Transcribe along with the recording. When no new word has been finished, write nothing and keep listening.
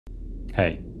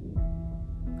Hey,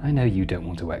 I know you don't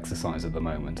want to exercise at the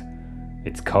moment.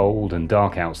 It's cold and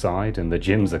dark outside and the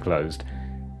gyms are closed,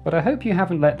 but I hope you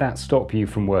haven't let that stop you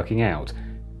from working out,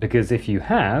 because if you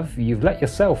have, you've let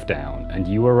yourself down and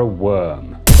you are a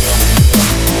worm.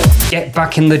 Get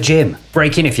back in the gym.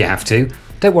 Break in if you have to.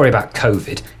 Don't worry about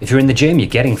COVID. If you're in the gym, you're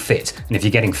getting fit. And if you're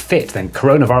getting fit, then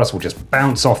coronavirus will just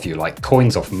bounce off you like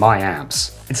coins off my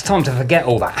abs. It's time to forget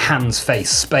all that hands, face,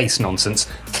 space nonsense.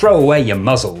 Throw away your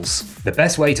muzzles. The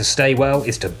best way to stay well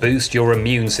is to boost your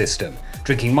immune system.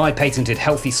 Drinking my patented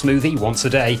healthy smoothie once a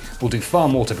day will do far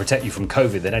more to protect you from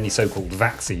COVID than any so-called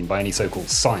vaccine by any so-called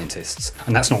scientists.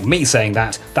 And that's not me saying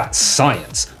that, that's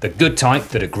science. The good type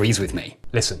that agrees with me.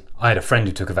 Listen, I had a friend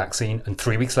who took a vaccine and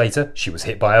 3 weeks later, she was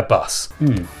hit by a bus.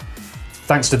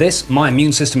 Thanks to this, my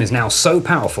immune system is now so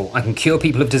powerful I can cure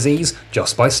people of disease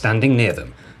just by standing near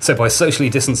them. So by socially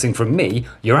distancing from me,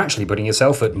 you're actually putting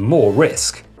yourself at more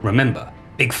risk. Remember,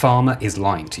 Big Pharma is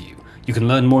lying to you. You can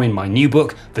learn more in my new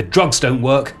book, The Drugs Don't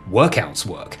Work, Workouts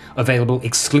Work, available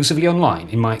exclusively online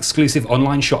in my exclusive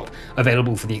online shop,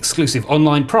 available for the exclusive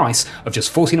online price of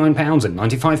just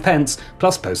 £49.95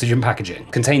 plus postage and packaging.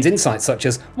 Contains insights such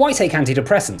as why take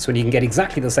antidepressants when you can get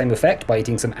exactly the same effect by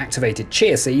eating some activated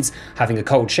chia seeds, having a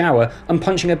cold shower, and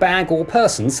punching a bag or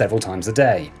person several times a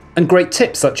day. And great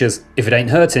tips such as, if it ain't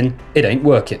hurting, it ain't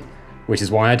working. Which is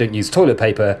why I don't use toilet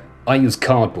paper, I use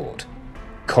cardboard.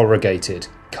 Corrugated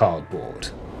cardboard.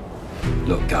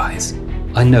 Look guys,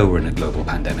 I know we're in a global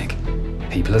pandemic.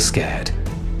 People are scared.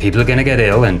 People are gonna get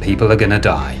ill and people are gonna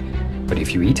die. But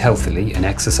if you eat healthily and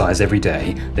exercise every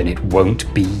day, then it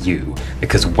won't be you.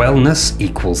 Because wellness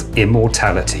equals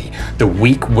immortality. The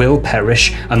weak will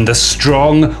perish and the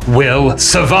strong will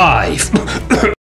survive.